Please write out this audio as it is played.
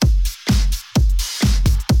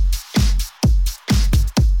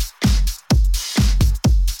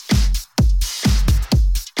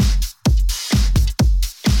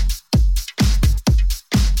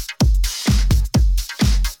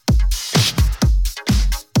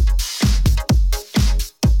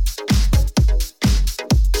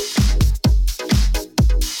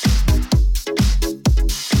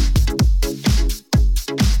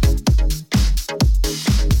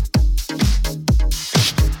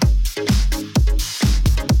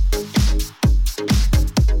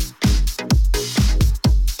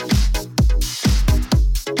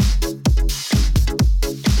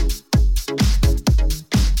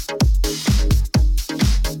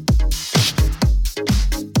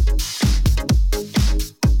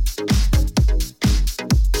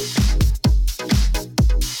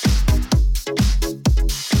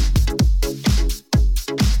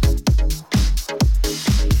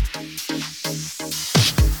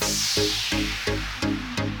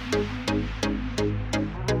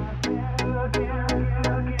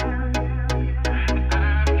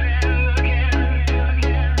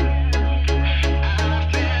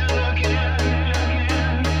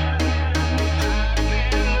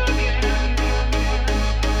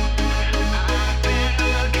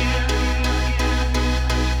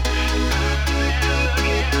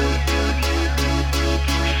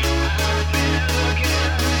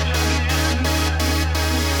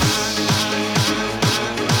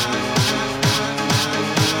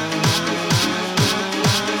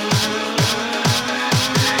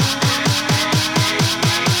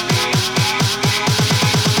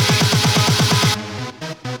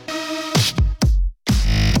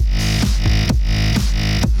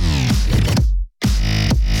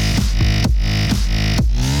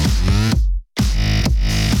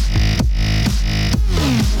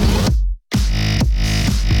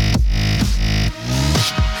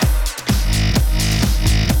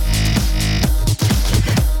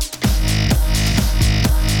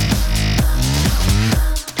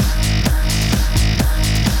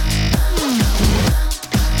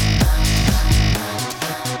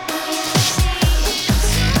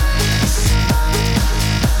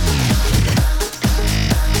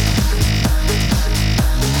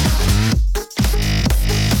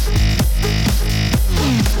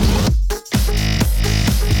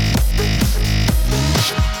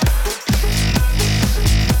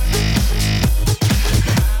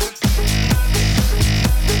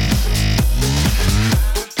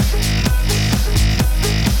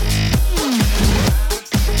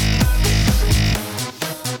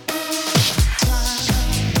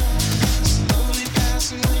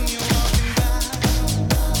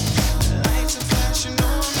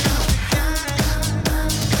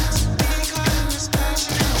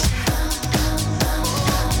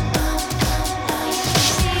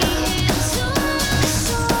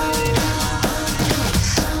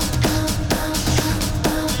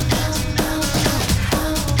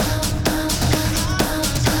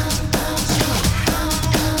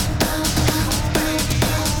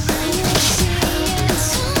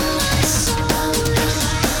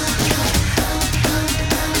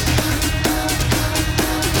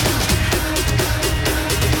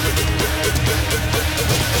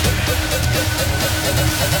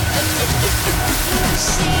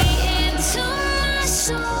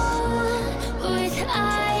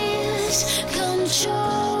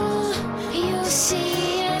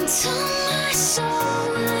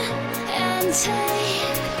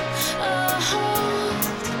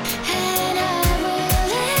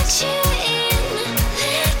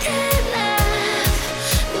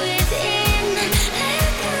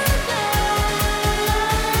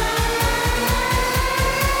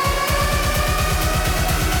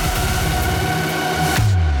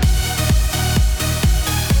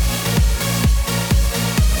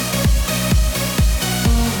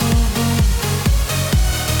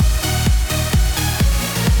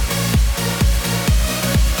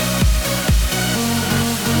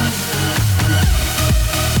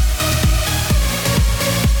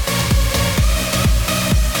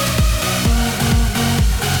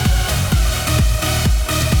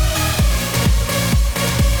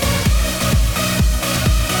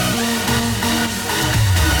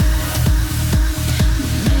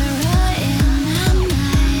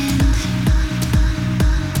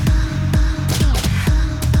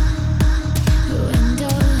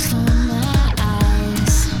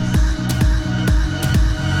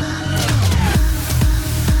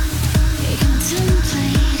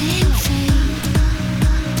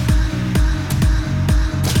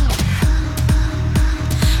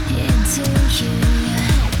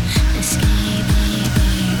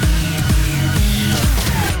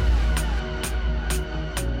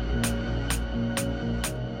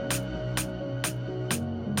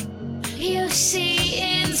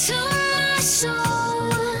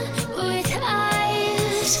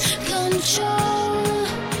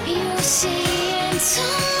see into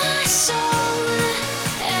my soul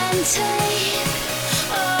and take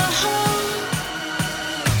a hold.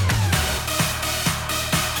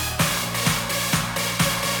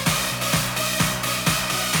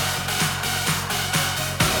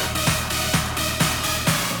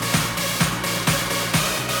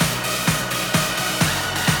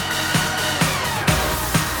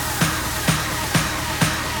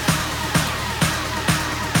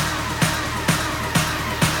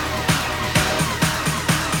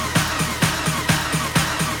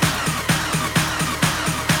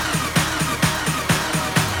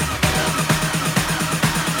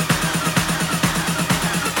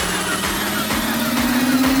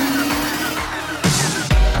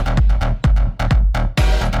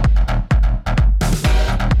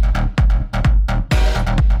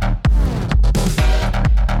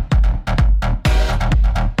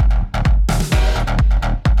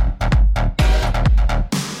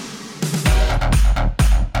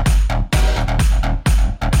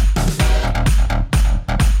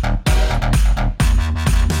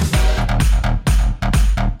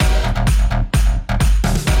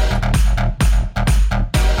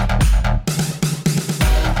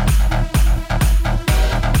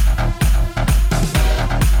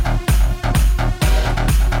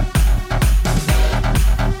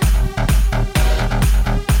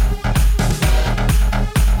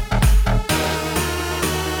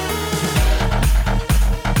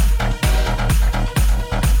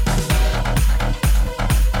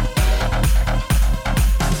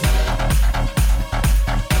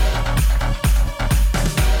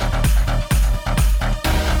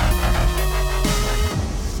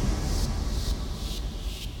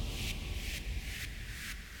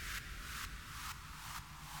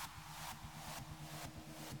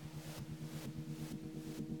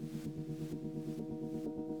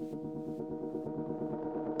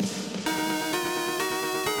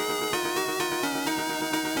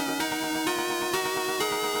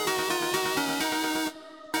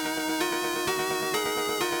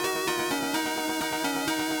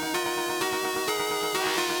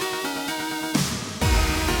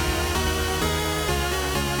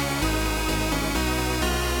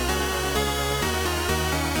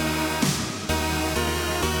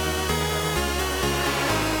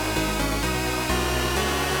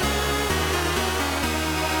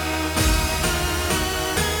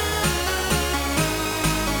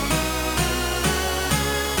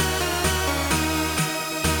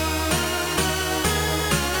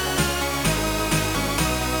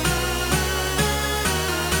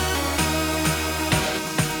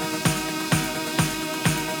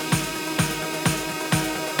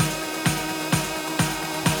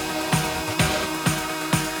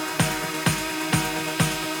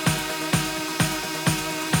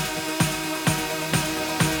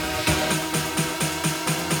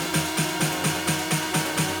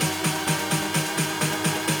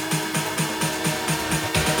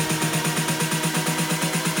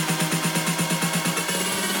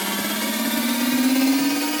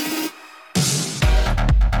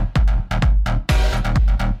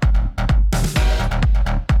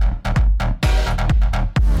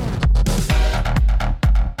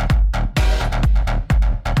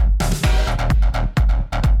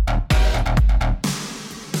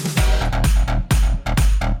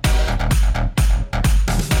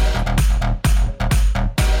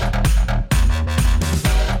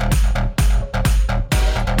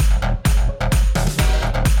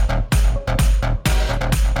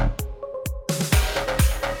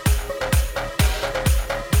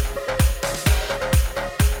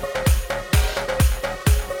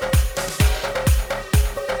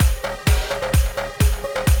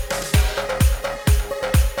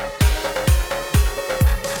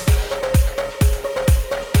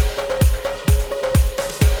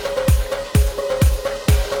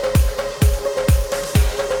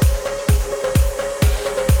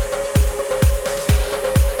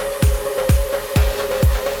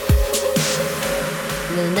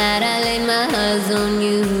 night I laid my eyes on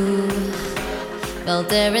you,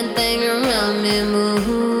 felt everything around me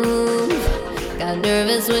move. Got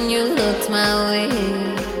nervous when you looked my way,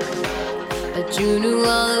 but you knew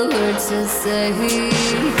all the words to say.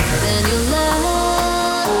 Then your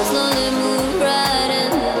love slowly moved right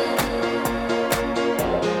in.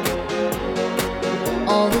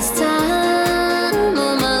 All this time,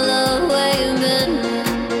 oh my love, where you been?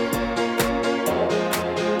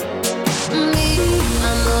 Me,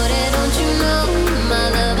 I'm more than, don't you know? My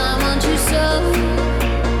love, I want you so.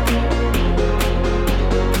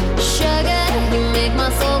 Sugar, you make my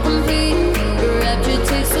soul complete. Your rapture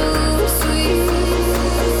tastes so sweet.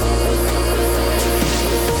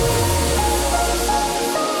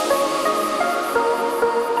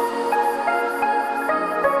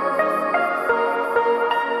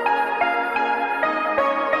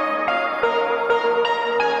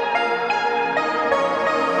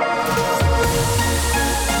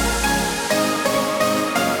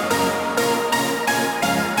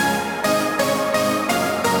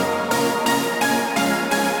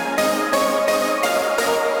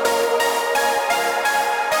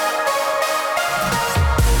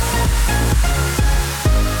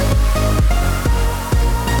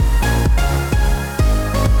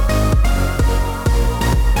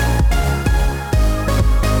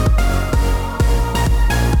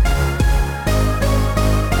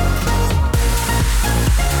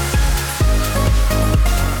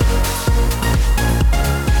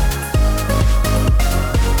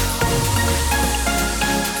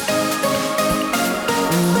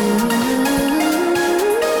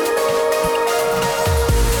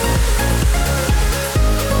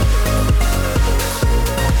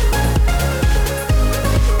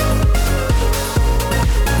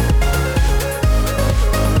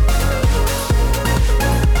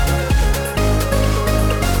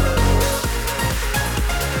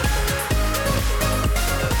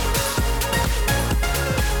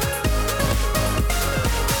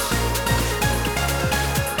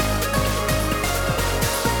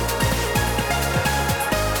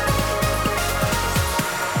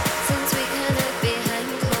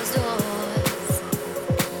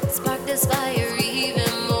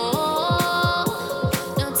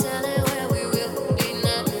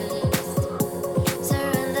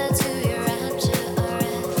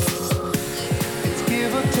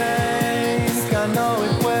 take, I know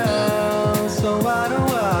it well. So why do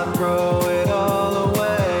I throw it all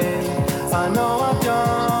away? I know I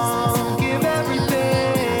don't give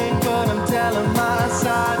everything, but I'm telling my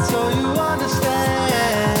side so you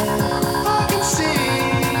understand. I can see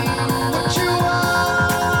what you are.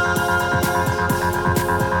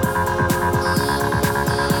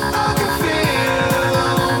 I can feel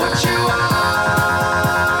what you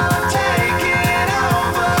are. Take it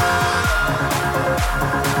over.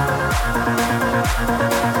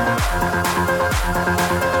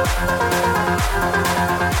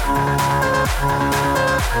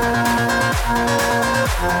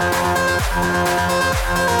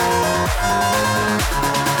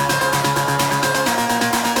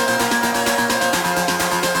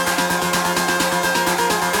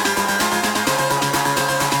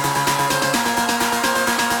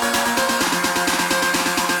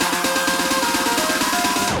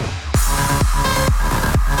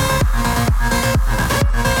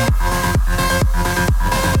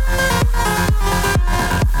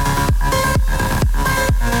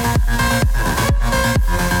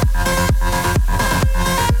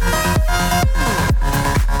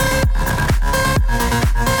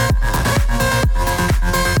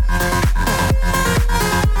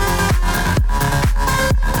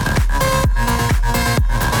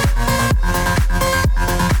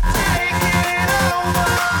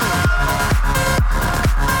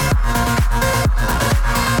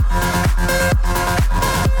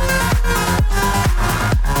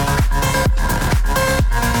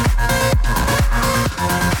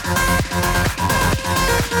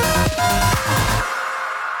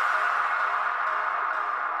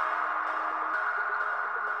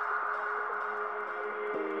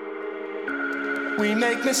 We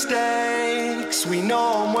make mistakes, we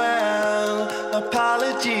know them well.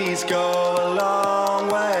 Apologies go a long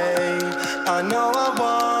way. I know I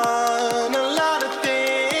want a lot of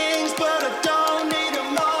things, but I don't need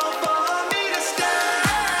them all for me to stay.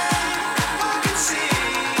 I can see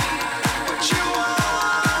what you are.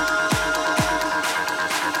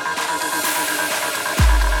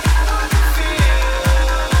 I can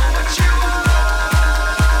feel what you are.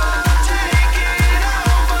 Take it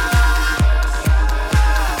over.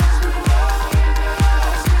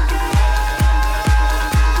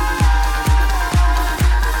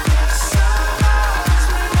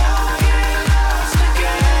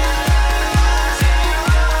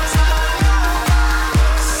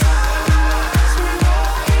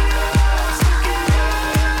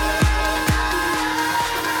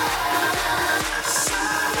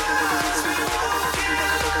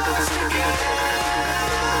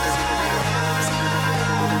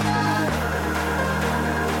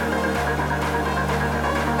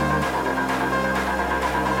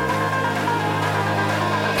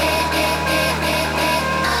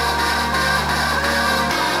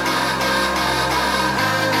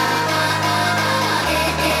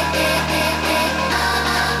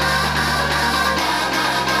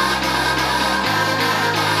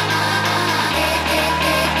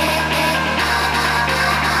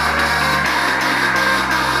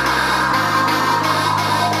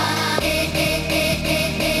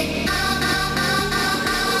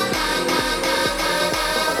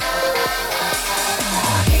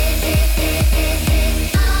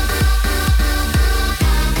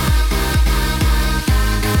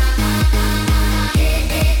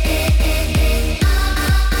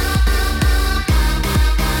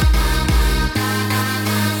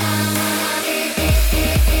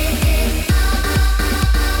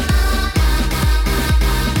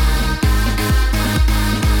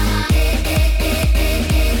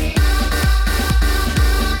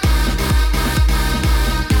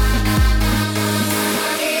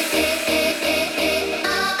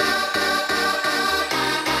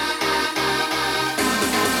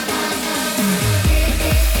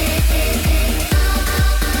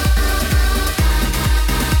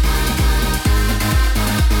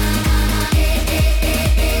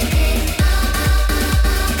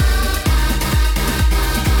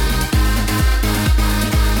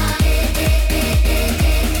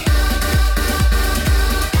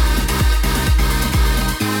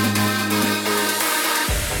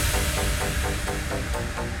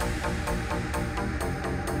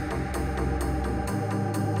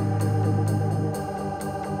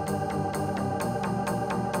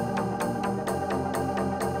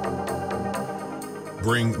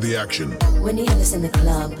 Bring the action. When you hear this in the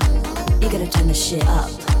club, you gotta turn the shit up.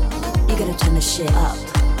 You gotta turn the shit up.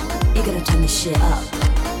 You gotta turn the shit up.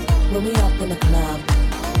 When we up in the club,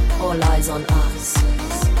 all eyes on us.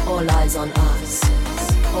 All eyes on us.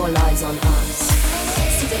 All eyes on us.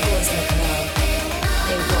 See the boys in the club,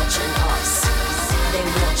 They watching us. They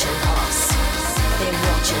watching us. They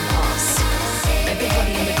watching us.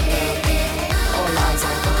 Everybody in the club. All eyes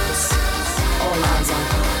on us. All eyes on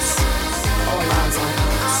us. All eyes on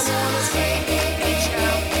us. I wanna scream and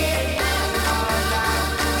shout and let it all out.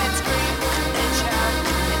 And scream and shout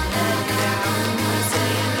and let it out. We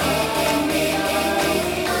say it all.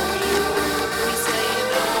 We say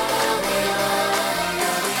it all.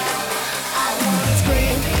 I wanna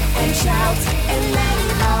scream and shout and let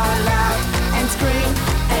it all out. And scream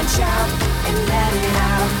and shout and let it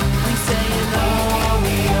out. We say it all.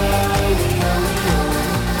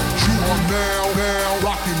 You are now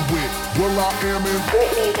rocking with Will I Am in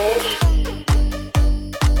Britney, bitch.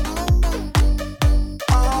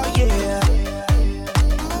 Oh yeah.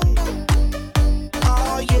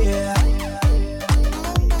 Oh yeah.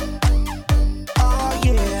 Oh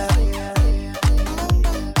yeah.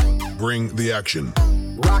 Bring the action.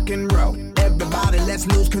 Rock and roll, everybody let's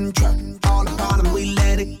lose control. All the bottom we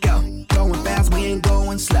let it go. Going fast, we ain't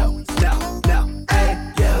going slow. No, no, hey,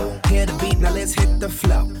 yo. Hear the beat, now let's hit the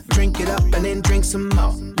flow. Drink it up and then drink some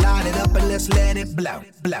more. Light it up and let's let it blow,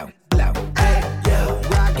 blow, blow. Hey, yo.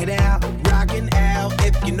 Rock it out, rockin' out.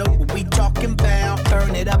 If you know what we talking about.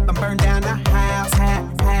 Burn it up and burn down the house,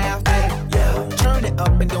 house. Hey, yo. Turn it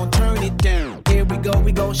up and don't turn it down. Here we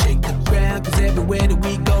go shake the ground. Cause everywhere that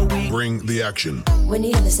we go, we Bring the action. When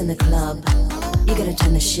you hear this in the club, you gotta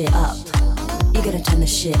turn the shit up. You gotta turn the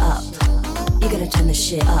shit up. You gotta turn the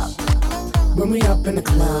shit up. When we up in the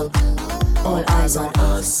club, all eyes on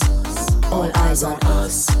us. All eyes on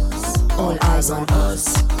us. All eyes on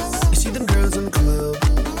us. You see them girls in the club,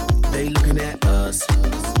 they looking at us.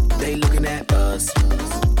 They looking at us.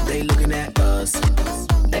 They looking at us.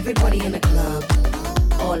 Everybody in the club,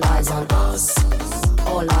 all eyes on us.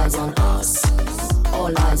 All eyes on us.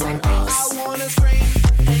 All eyes on us. I wanna scream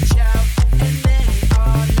and shout and let it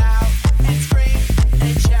all out. And scream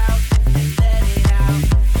and shout and let it out.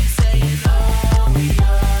 We say it all, we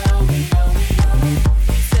all, we all, we all.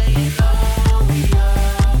 We say it all, we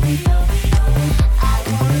all, we all, we all. I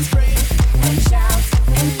wanna scream and shout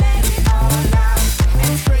and let it all out.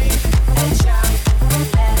 And scream and shout and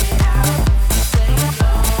let it out. We say it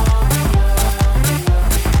all, we all, we all,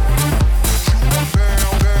 we all.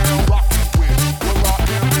 Now rocking with Will I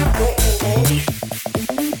Am in Britney, bitch.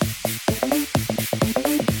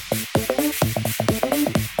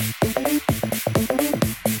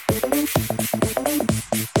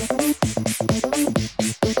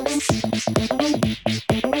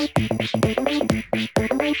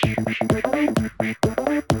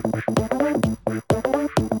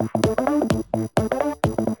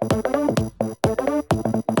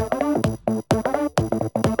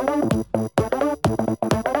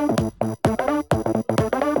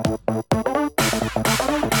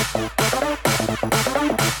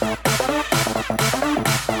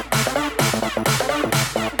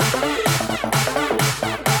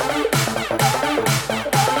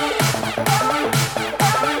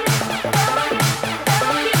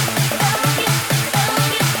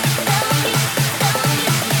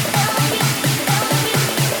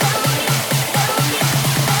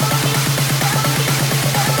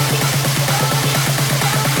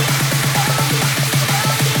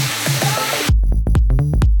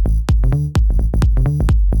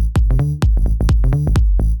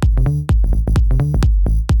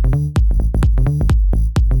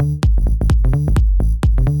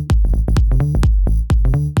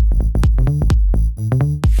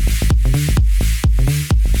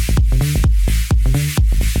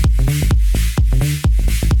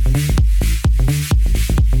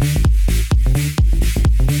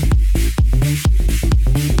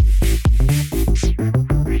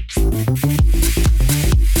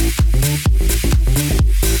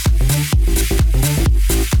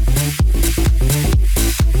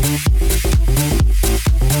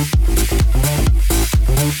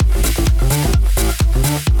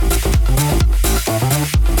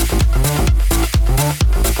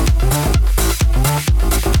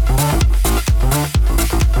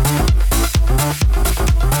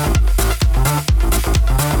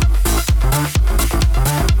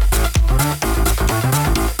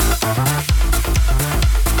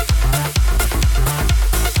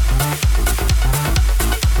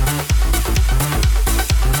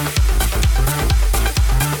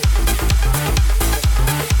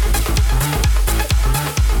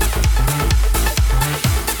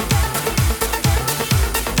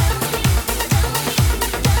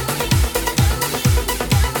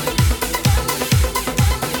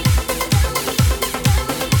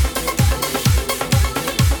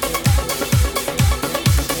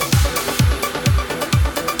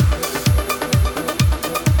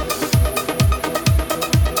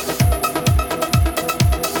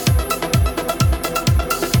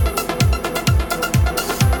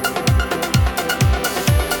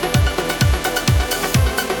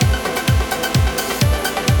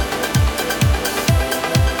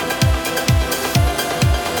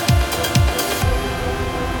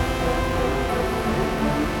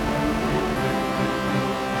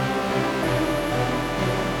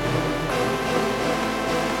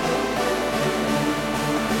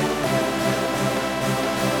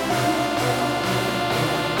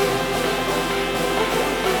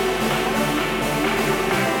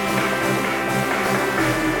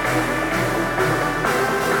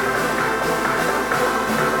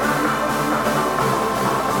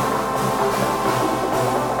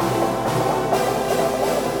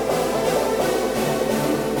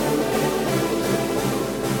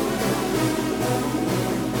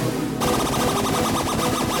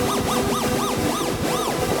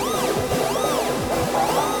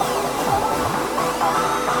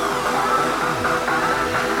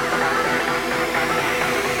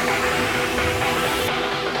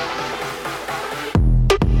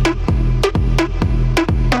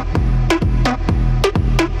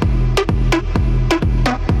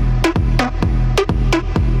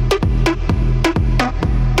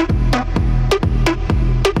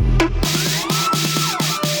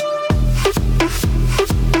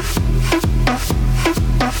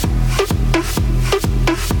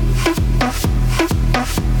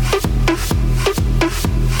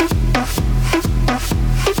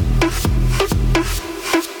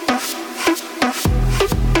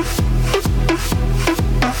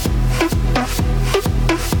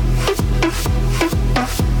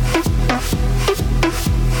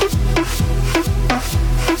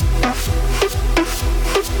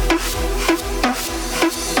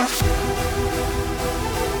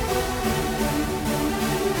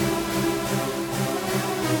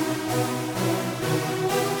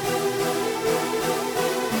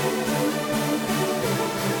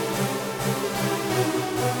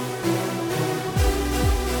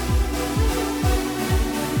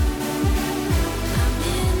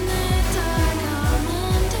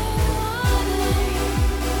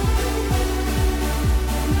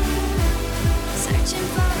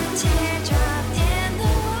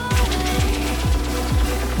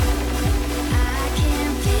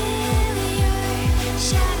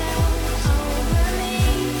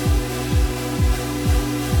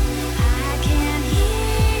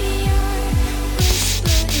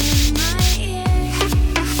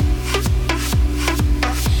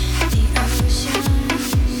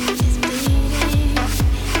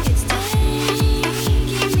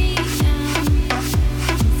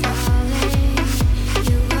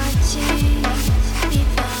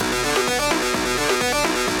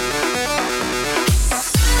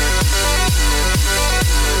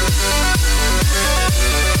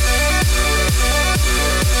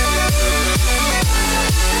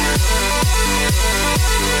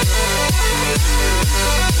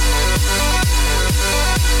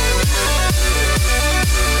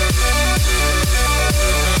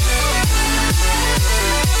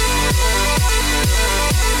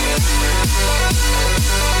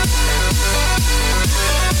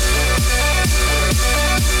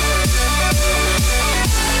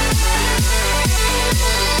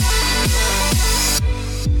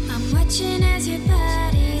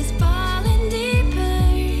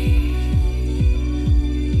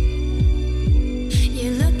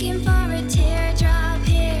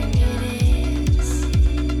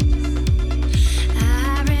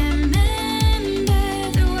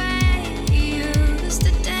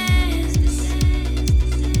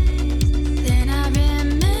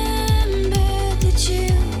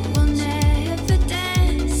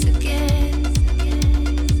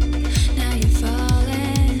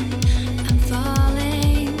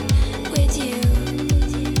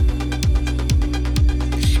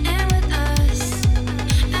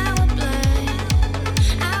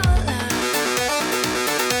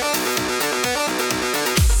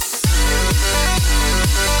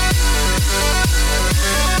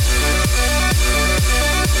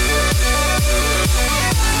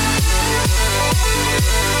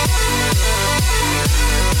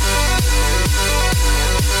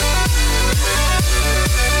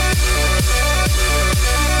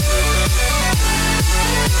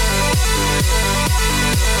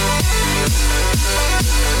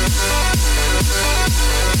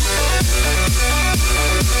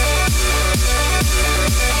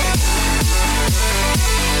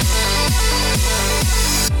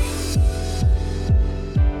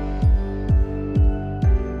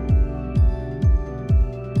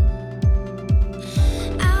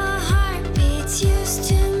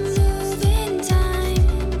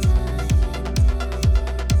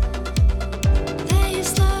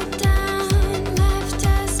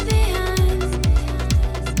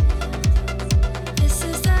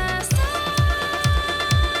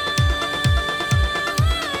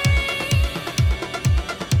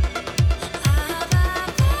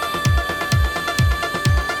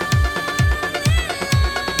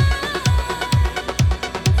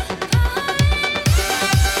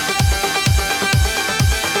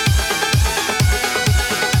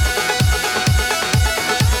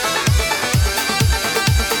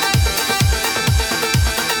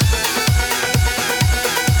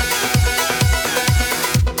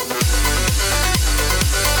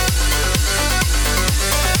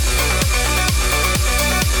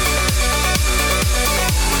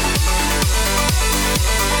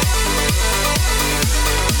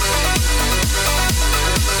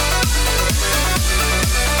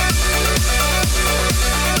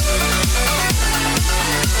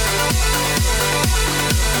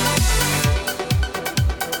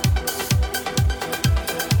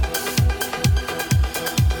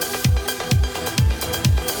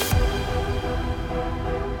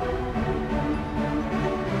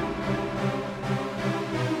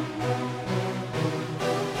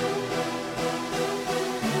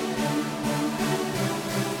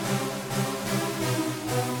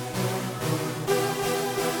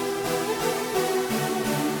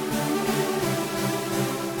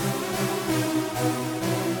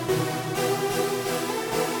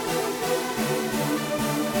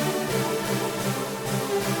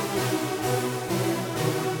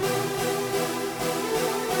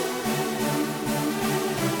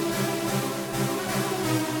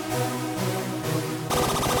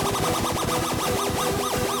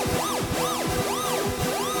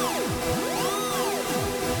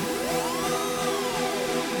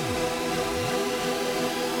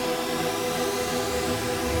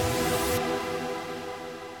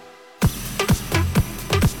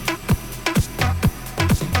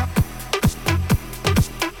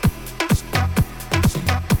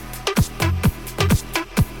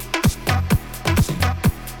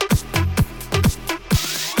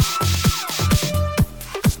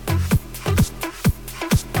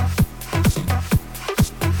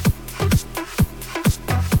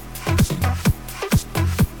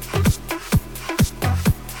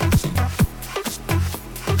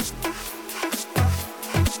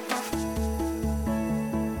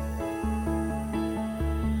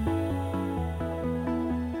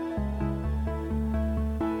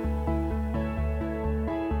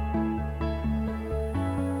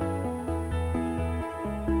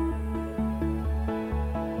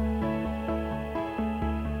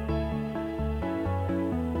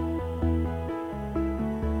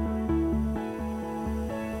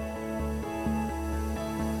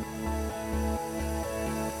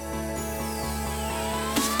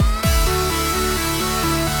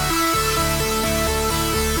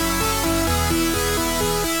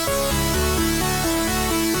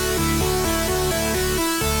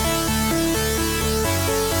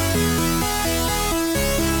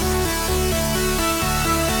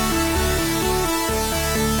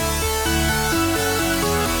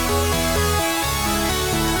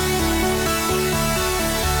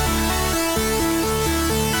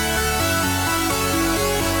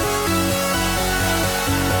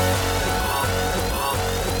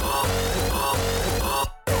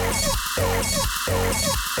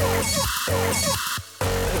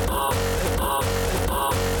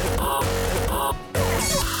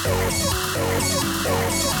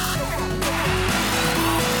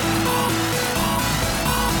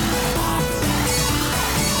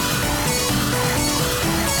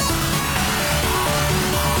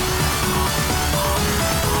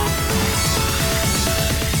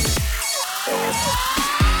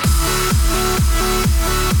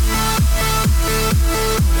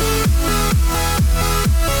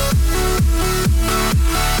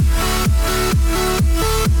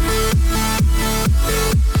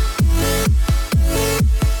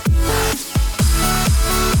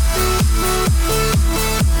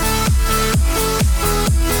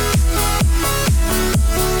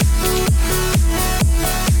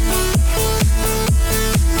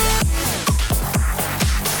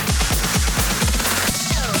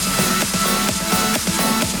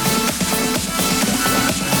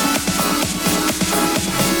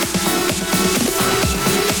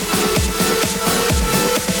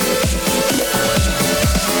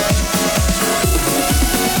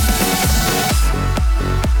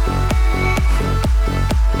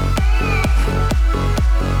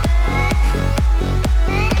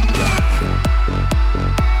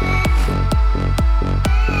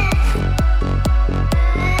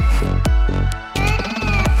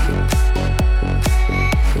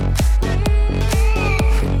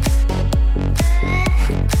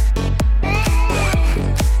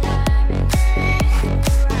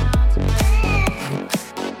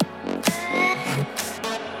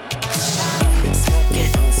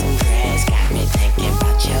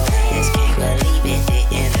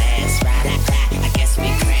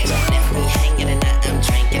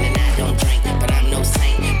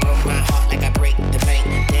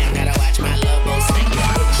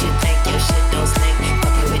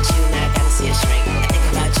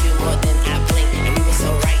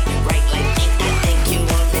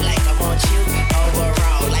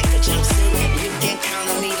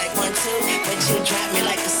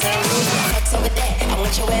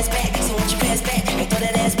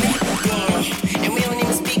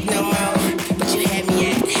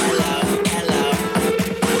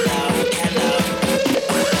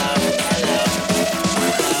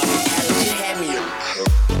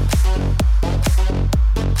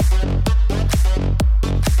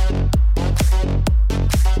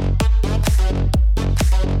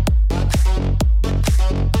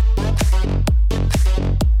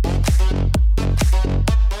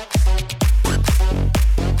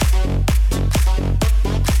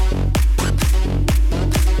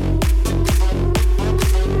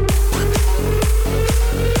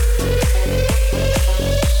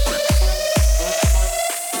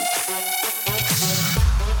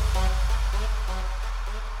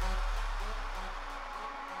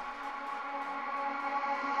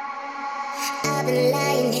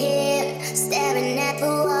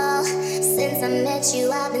 without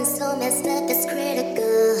you, I've been so messed up, it's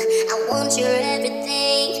critical. I want your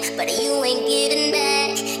everything, but you ain't giving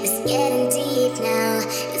back. It's getting deep now,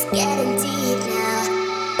 it's getting deep now.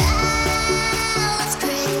 Oh, it's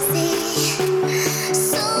crazy,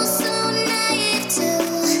 so naive too.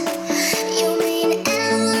 You mean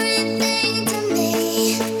everything to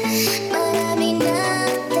me, but I mean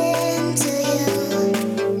nothing to you.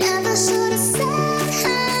 Never should have said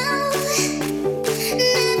how,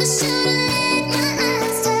 never should have let my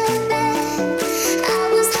eyes turn back. I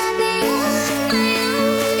was happy on my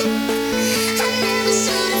own, I never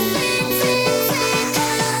should have been things like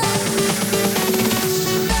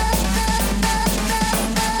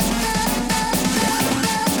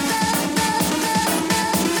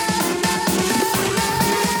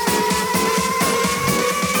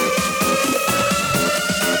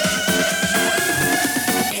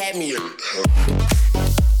Had me a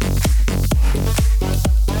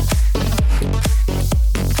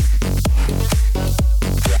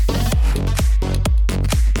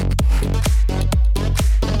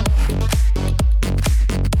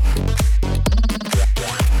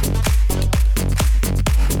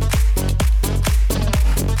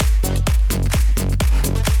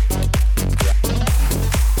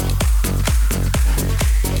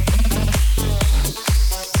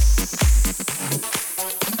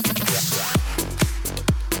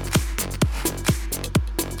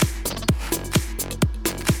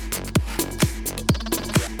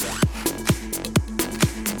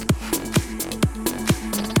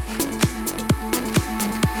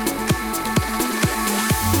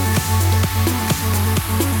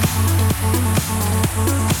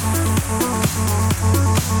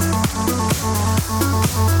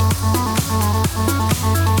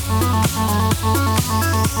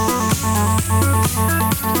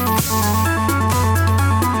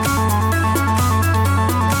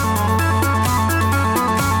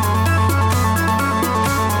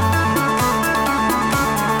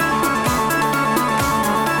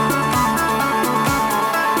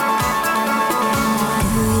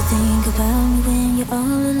Think about me when you're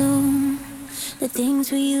all alone. The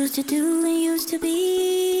things we used to do and used to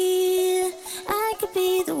be. I could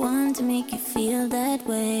be the one to make you feel that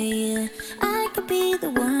way. I could be the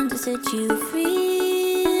one to set you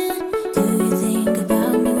free. Do you think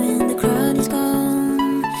about me when the crowd is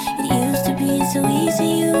gone? It used to be so easy,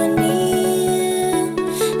 you and me.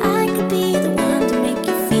 I could be the one to make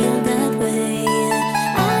you feel that way.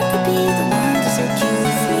 I could be the one to set you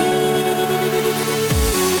free.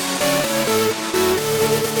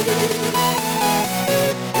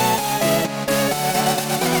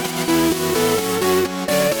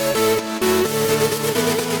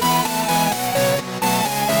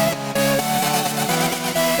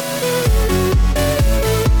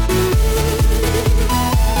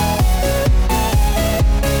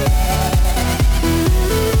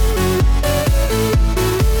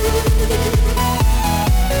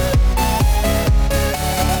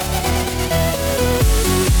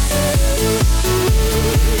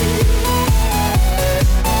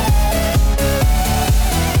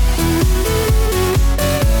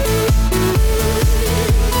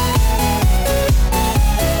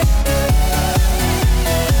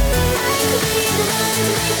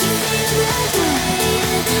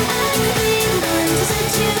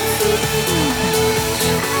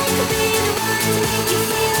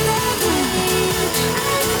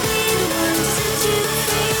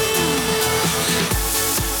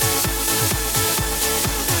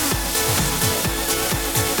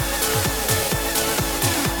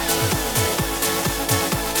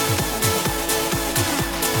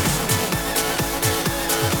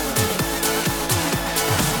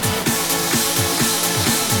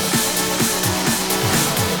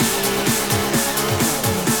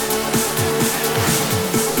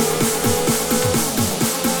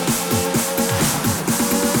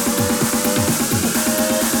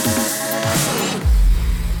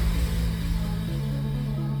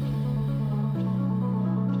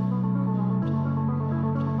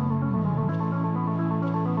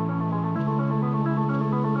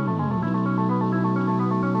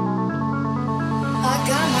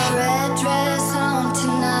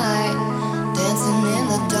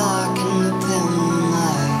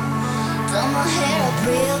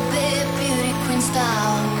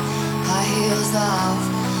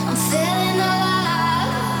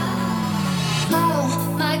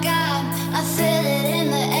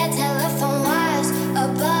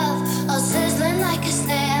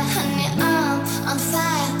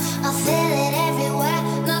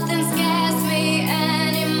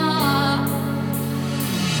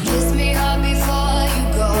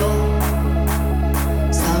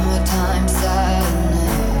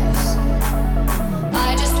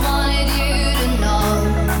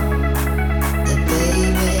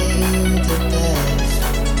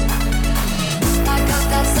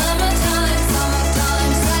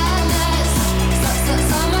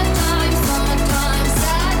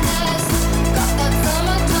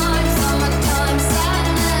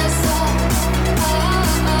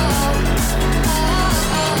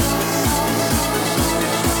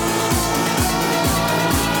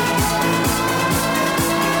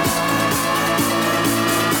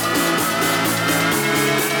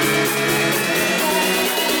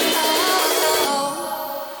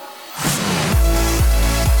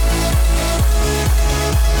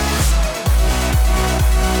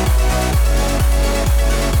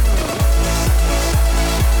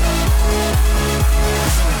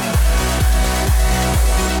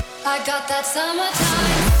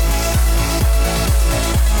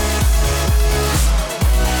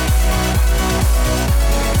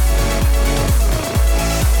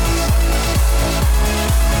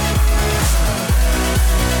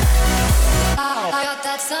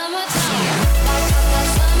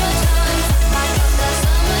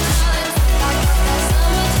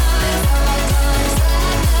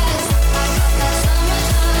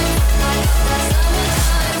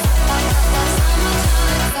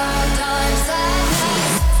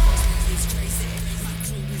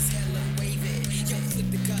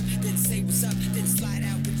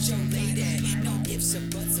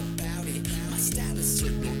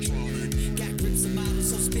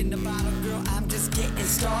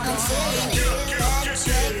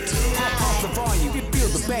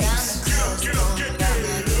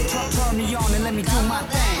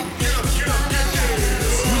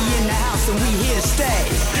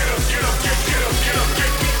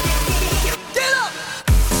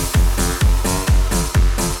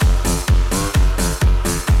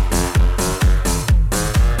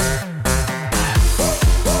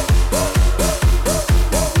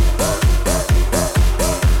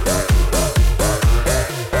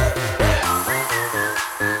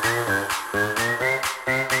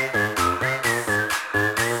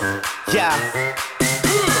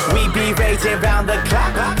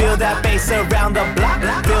 Around the block,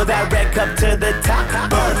 fill that red cup to the top.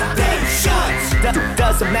 Birthday shots,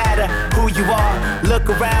 doesn't matter who you are. Look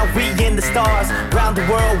around, we in the stars. Round the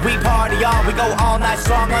world, we party on. We go all night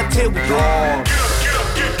strong until we go.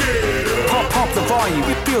 Pump the volume,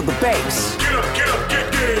 we feel the bass.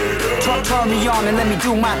 Turn me on and let me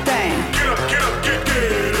do my thing.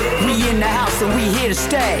 We in the house and we here to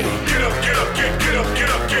stay. Get up, get up, get up, get up, get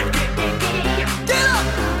up.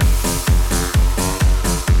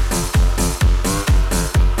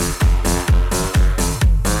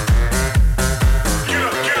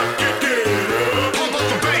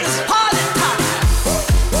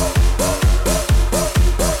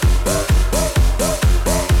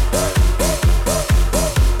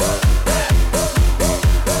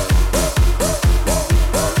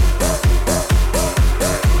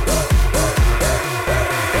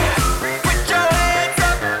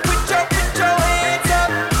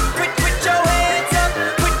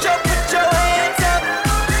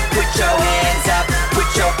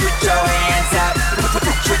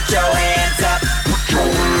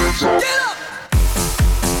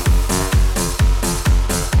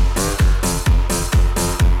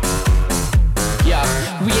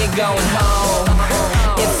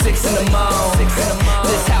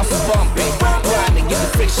 This house is bumping, grinding, get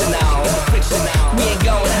the friction on. We